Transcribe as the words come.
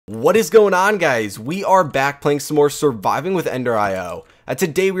What is going on, guys? We are back playing some more Surviving with EnderIO.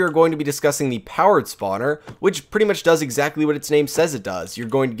 Today we are going to be discussing the powered spawner, which pretty much does exactly what its name says it does. You're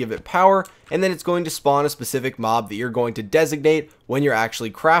going to give it power, and then it's going to spawn a specific mob that you're going to designate when you're actually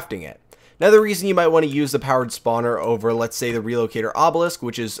crafting it. Now, the reason you might want to use the powered spawner over, let's say, the relocator obelisk,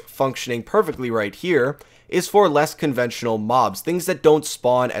 which is functioning perfectly right here, is for less conventional mobs, things that don't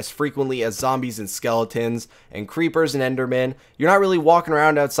spawn as frequently as zombies and skeletons and creepers and endermen. You're not really walking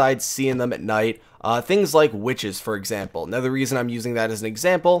around outside seeing them at night. Things like witches, for example. Now, the reason I'm using that as an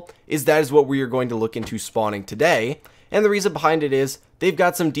example is that is what we are going to look into spawning today. And the reason behind it is they've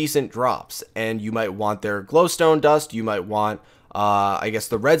got some decent drops, and you might want their glowstone dust. You might want, I guess,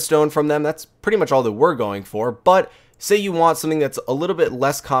 the redstone from them. That's pretty much all that we're going for. But say you want something that's a little bit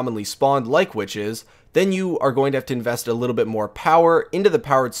less commonly spawned, like witches, then you are going to have to invest a little bit more power into the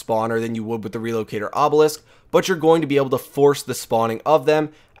powered spawner than you would with the relocator obelisk, but you're going to be able to force the spawning of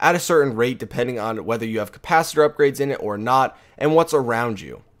them at a certain rate depending on whether you have capacitor upgrades in it or not and what's around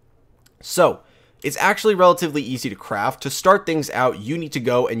you. So it's actually relatively easy to craft. To start things out, you need to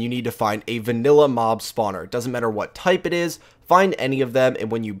go and you need to find a vanilla mob spawner. It doesn't matter what type it is, find any of them, and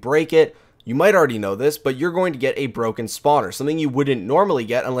when you break it, you might already know this, but you're going to get a broken spawner, something you wouldn't normally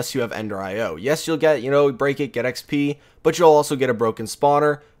get unless you have EnderIO. Yes, you'll get, break it, get XP, but you'll also get a broken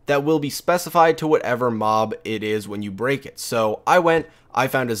spawner that will be specified to whatever mob it is when you break it. So I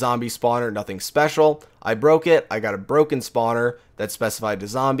found a zombie spawner, nothing special. I broke it, I got a broken spawner that's specified to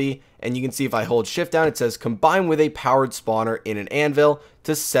zombie, and you can see if I hold shift down, it says combine with a powered spawner in an anvil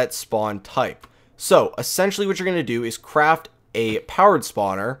to set spawn type. So essentially what you're going to do is craft a powered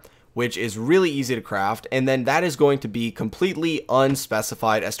spawner, which is really easy to craft, and then that is going to be completely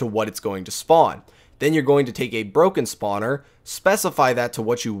unspecified as to what it's going to spawn. Then you're going to take a broken spawner, specify that to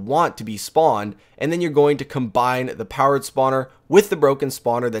what you want to be spawned, and then you're going to combine the powered spawner with the broken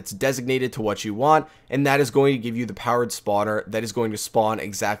spawner that's designated to what you want, and that is going to give you the powered spawner that is going to spawn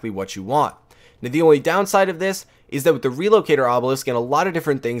exactly what you want. Now, the only downside of this is that with the relocator obelisk and a lot of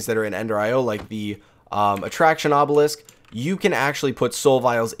different things that are in EnderIO, like the attraction obelisk, you can actually put soul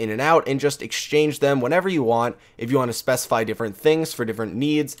vials in and out and just exchange them whenever you want if you want to specify different things for different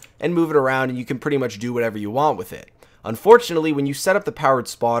needs and move it around, and you can pretty much do whatever you want with it. Unfortunately, when you set up the powered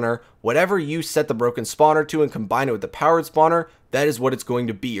spawner, whatever you set the broken spawner to and combine it with the powered spawner, that is what it's going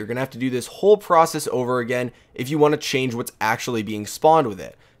to be. You're going to have to do this whole process over again if you want to change what's actually being spawned with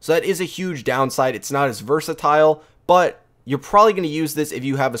it. So that is a huge downside. It's not as versatile, but you're probably going to use this if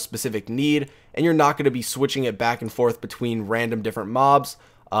you have a specific need, and you're not going to be switching it back and forth between random different mobs,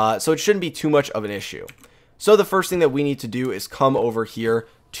 so it shouldn't be too much of an issue. So the first thing that we need to do is come over here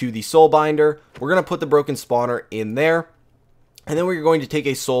to the soul binder. We're going to put the broken spawner in there, and then we're going to take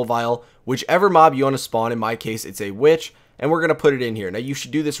a soul vial, whichever mob you want to spawn. In my case, it's a witch, and we're going to put it in here. Now, you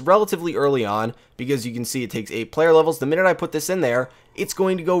should do this relatively early on because you can see it takes 8 player levels. The minute I put this in there, it's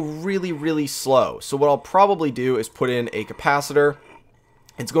going to go really, really slow. So what I'll probably do is put in a capacitor.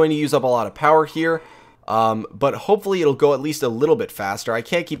 It's going to use up a lot of power here, but hopefully it'll go at least a little bit faster. I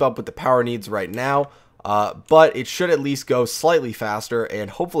can't keep up with the power needs right now, but it should at least go slightly faster and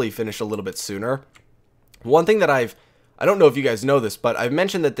hopefully finish a little bit sooner. One thing that I don't know if you guys know this, but I've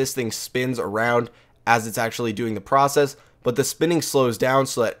mentioned that this thing spins around as it's actually doing the process, but the spinning slows down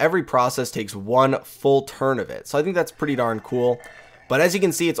so that every process takes one full turn of it. So I think that's pretty darn cool. But as you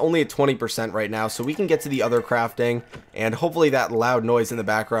can see, it's only at 20% right now, so we can get to the other crafting, and hopefully that loud noise in the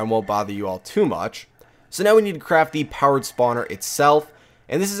background won't bother you all too much. So now we need to craft the powered spawner itself,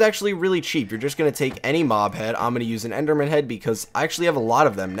 and this is actually really cheap. You're just going to take any mob head. I'm going to use an enderman head because I actually have a lot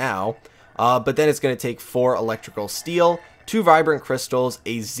of them now, but then it's going to take 4 electrical steel, 2 vibrant crystals,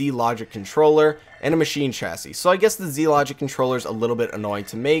 a Z-Logic controller, and a machine chassis. So I guess the Z-Logic controller is a little bit annoying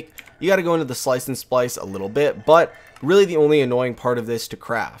to make. You got to go into the slice and splice a little bit, but really the only annoying part of this to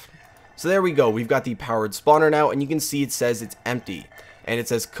craft. So there we go. We've got the powered spawner now, and you can see it says it's empty. And it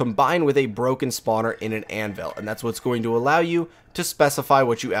says combine with a broken spawner in an anvil. And that's what's going to allow you to specify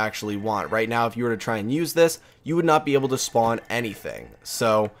what you actually want. Right now, if you were to try and use this, you would not be able to spawn anything.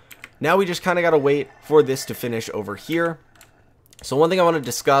 So now we just kind of got to wait for this to finish over here. So one thing I want to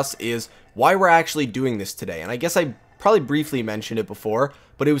discuss is why we're actually doing this today. And I guess I probably briefly mentioned it before,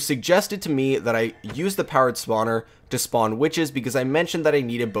 but it was suggested to me that I use the powered spawner to spawn witches because I mentioned that I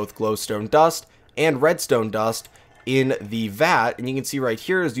needed both glowstone dust and redstone dust in the vat, and you can see right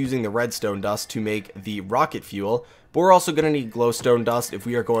here is using the redstone dust to make the rocket fuel, but we're also going to need glowstone dust if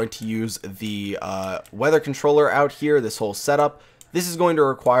we are going to use the weather controller out here, this whole setup. This is going to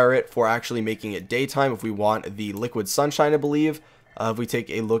require it for actually making it daytime if we want the liquid sunshine, I believe. If we take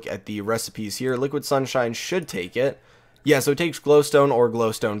a look at the recipes here, liquid sunshine should take it. Yeah, so it takes glowstone or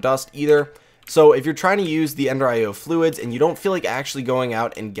glowstone dust either. So if you're trying to use the EnderIO fluids and you don't feel like actually going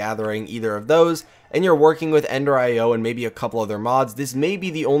out and gathering either of those, and you're working with EnderIO and maybe a couple other mods, this may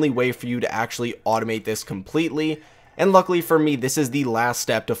be the only way for you to actually automate this completely. And luckily for me, this is the last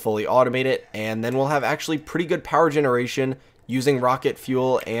step to fully automate it, and then we'll have actually pretty good power generation using rocket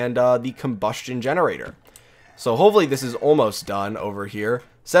fuel and the combustion generator. So hopefully this is almost done over here.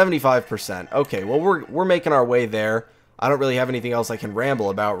 75%. Okay, well we're making our way there. I don't really have anything else I can ramble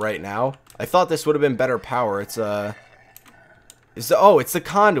about right now. I thought this would have been better power. It's the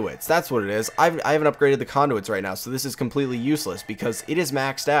conduits. That's what it is. I haven't upgraded the conduits right now, so this is completely useless because it is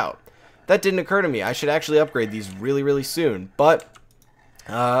maxed out. That didn't occur to me. I should actually upgrade these really, really soon. But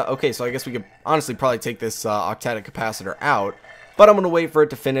okay, so I guess we could honestly probably take this octadic capacitor out. But I'm gonna wait for it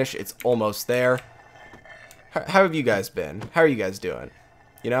to finish. It's almost there. How have you guys been? How are you guys doing?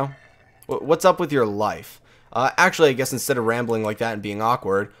 You know, what's up with your life? Actually, I guess instead of rambling like that and being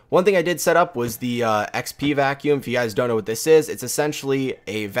awkward, one thing I did set up was the XP vacuum. If you guys don't know what this is, it's essentially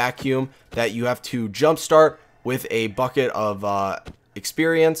a vacuum that you have to jumpstart with a bucket of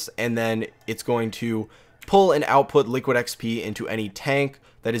experience, and then it's going to pull and output liquid XP into any tank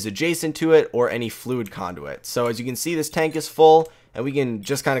that is adjacent to it or any fluid conduit. So as you can see, this tank is full, and we can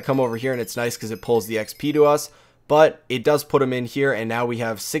just kind of come over here, and it's nice because it pulls the XP to us, but it does put them in here, and now we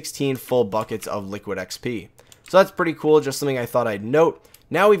have 16 full buckets of liquid XP. So that's pretty cool, just something I thought I'd note.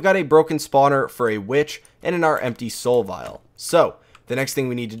 Now we've got a broken spawner for a witch and our empty soul vial. So the next thing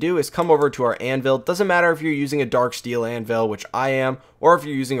we need to do is come over to our anvil. Doesn't matter if you're using a dark steel anvil, which I am, or if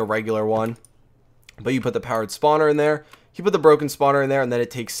you're using a regular one, but you put the powered spawner in there, you put the broken spawner in there, and then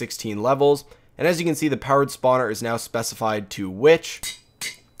it takes 16 levels. And as you can see, the powered spawner is now specified to witch.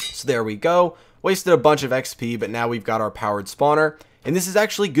 So there we go. Wasted a bunch of XP, but now we've got our powered spawner. And this is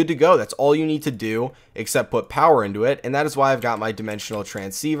actually good to go. That's all you need to do, except put power into it. And that is why I've got my dimensional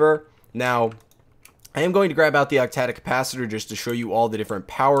transceiver. Now, I am going to grab out the octadic capacitor just to show you all the different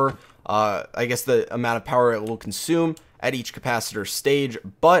power, I guess the amount of power it will consume at each capacitor stage.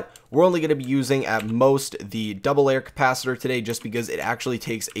 But we're only going to be using at most the double layer capacitor today, just because it actually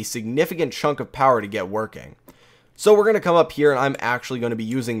takes a significant chunk of power to get working. So we're going to come up here, and I'm actually going to be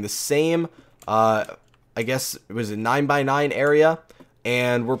using the same, I guess it was a 9x9 area,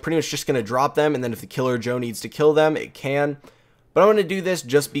 and we're pretty much just going to drop them, and then if the killer Joe needs to kill them, it can. But I'm going to do this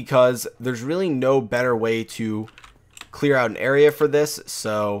just because there's really no better way to clear out an area for this.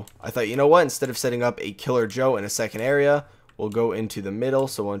 So I thought, you know what, instead of setting up a killer Joe in a second area, we'll go into the middle.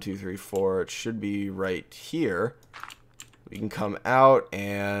 So 1, 2, 3, 4, it should be right here. We can come out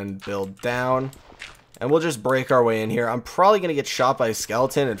and build down, and we'll just break our way in here. I'm probably going to get shot by a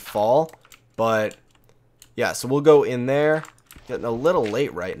skeleton and fall, but yeah, so we'll go in there. Getting a little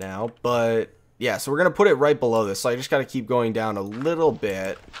late right now, but yeah, so we're going to put it right below this. So I just got to keep going down a little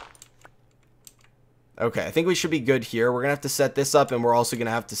bit. Okay, I think we should be good here. We're going to have to set this up, and we're also going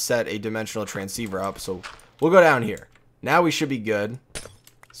to have to set a dimensional transceiver up. So we'll go down here. Now we should be good.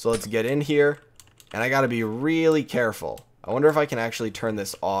 So let's get in here, and I got to be really careful. I wonder if I can actually turn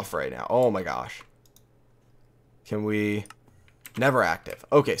this off right now. Oh my gosh. Can we? Never active.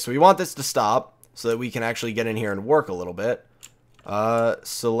 Okay, so we want this to stop so that we can actually get in here and work a little bit.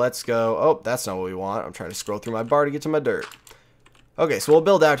 So let's go. Oh, that's not what we want. I'm trying to scroll through my bar to get to my dirt. Okay, so we'll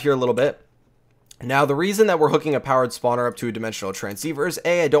build out here a little bit. Now, the reason that we're hooking a powered spawner up to a dimensional transceiver is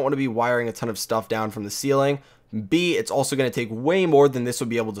A, I don't want to be wiring a ton of stuff down from the ceiling. B, it's also going to take way more than this would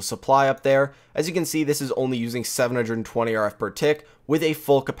be able to supply up there. As you can see, this is only using 720 RF per tick with a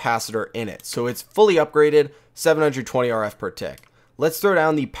full capacitor in it. So it's fully upgraded, 720 RF per tick. Let's throw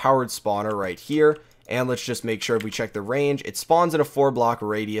down the powered spawner right here, and let's just make sure if we check the range, it spawns in a 4-block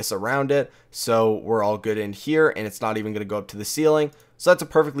radius around it, so we're all good in here, and it's not even going to go up to the ceiling. So that's a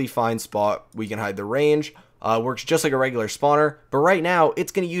perfectly fine spot. We can hide the range. Works just like a regular spawner, but right now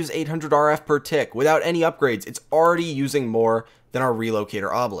it's going to use 800 RF per tick without any upgrades. It's already using more than our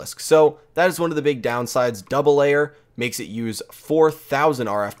relocator obelisk. So that is one of the big downsides. Double layer makes it use 4,000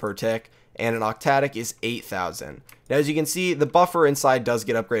 RF per tick, and an octadic is 8,000. Now, as you can see, the buffer inside does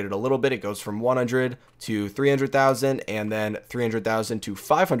get upgraded a little bit. It goes from 100 to 300,000, and then 300,000 to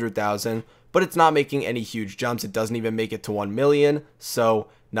 500,000, but it's not making any huge jumps. It doesn't even make it to 1 million, so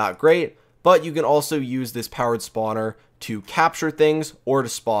not great. But you can also use this powered spawner to capture things or to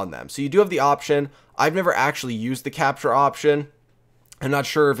spawn them. So you do have the option. I've never actually used the capture option. I'm not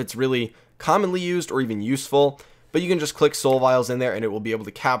sure if it's really commonly used or even useful, but you can just click soul vials in there and it will be able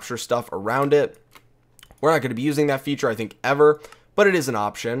to capture stuff around it. We're not going to be using that feature, I think, ever, but it is an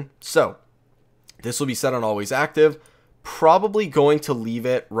option. So this will be set on always active. Probably going to leave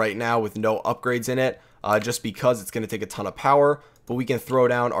it right now with no upgrades in it. just because it's going to take a ton of power, but we can throw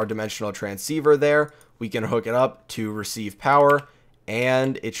down our dimensional transceiver there. We can hook it up to receive power,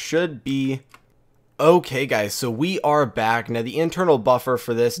 and it should be okay, guys. So we are back. Now, the internal buffer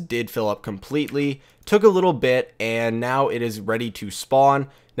for this did fill up completely, took a little bit, and now it is ready to spawn.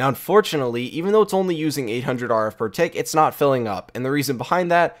 Now, unfortunately, even though it's only using 800 RF per tick, it's not filling up. And the reason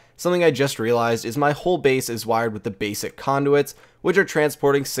behind that, something I just realized, is my whole base is wired with the basic conduits, which are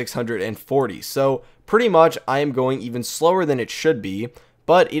transporting 640. So pretty much I am going even slower than it should be,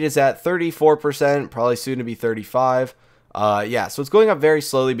 but it is at 34%, probably soon to be 35. Yeah, so it's going up very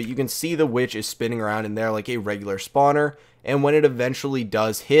slowly, but you can see the witch is spinning around in there like a regular spawner. And when it eventually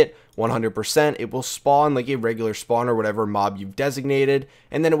does hit 100%, it will spawn like a regular spawner, whatever mob you've designated,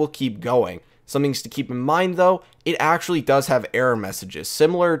 and then it will keep going. Some things to keep in mind though, it actually does have error messages,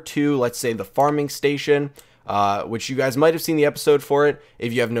 similar to, let's say, the farming station, which you guys might have seen the episode for it.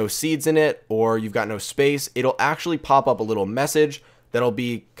 If you have no seeds in it, or you've got no space, it'll actually pop up a little message that'll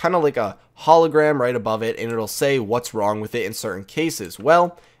be kind of like a hologram right above it, and it'll say what's wrong with it in certain cases.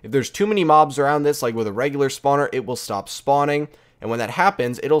 Well, if there's too many mobs around this, like with a regular spawner, it will stop spawning, and when that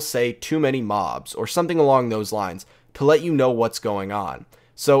happens, it'll say too many mobs, or something along those lines, to let you know what's going on.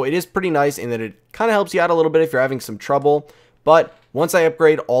 So it is pretty nice in that it kind of helps you out a little bit if you're having some trouble, but once I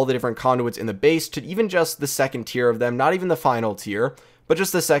upgrade all the different conduits in the base to even just the second tier of them, not even the final tier, but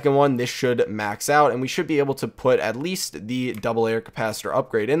just the second one, this should max out, and we should be able to put at least the double layer capacitor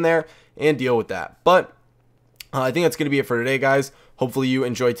upgrade in there and deal with that. But I think that's going to be it for today, guys. Hopefully you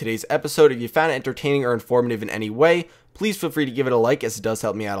enjoyed today's episode. If you found it entertaining or informative in any way, please feel free to give it a like, as it does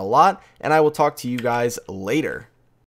help me out a lot, and I will talk to you guys later.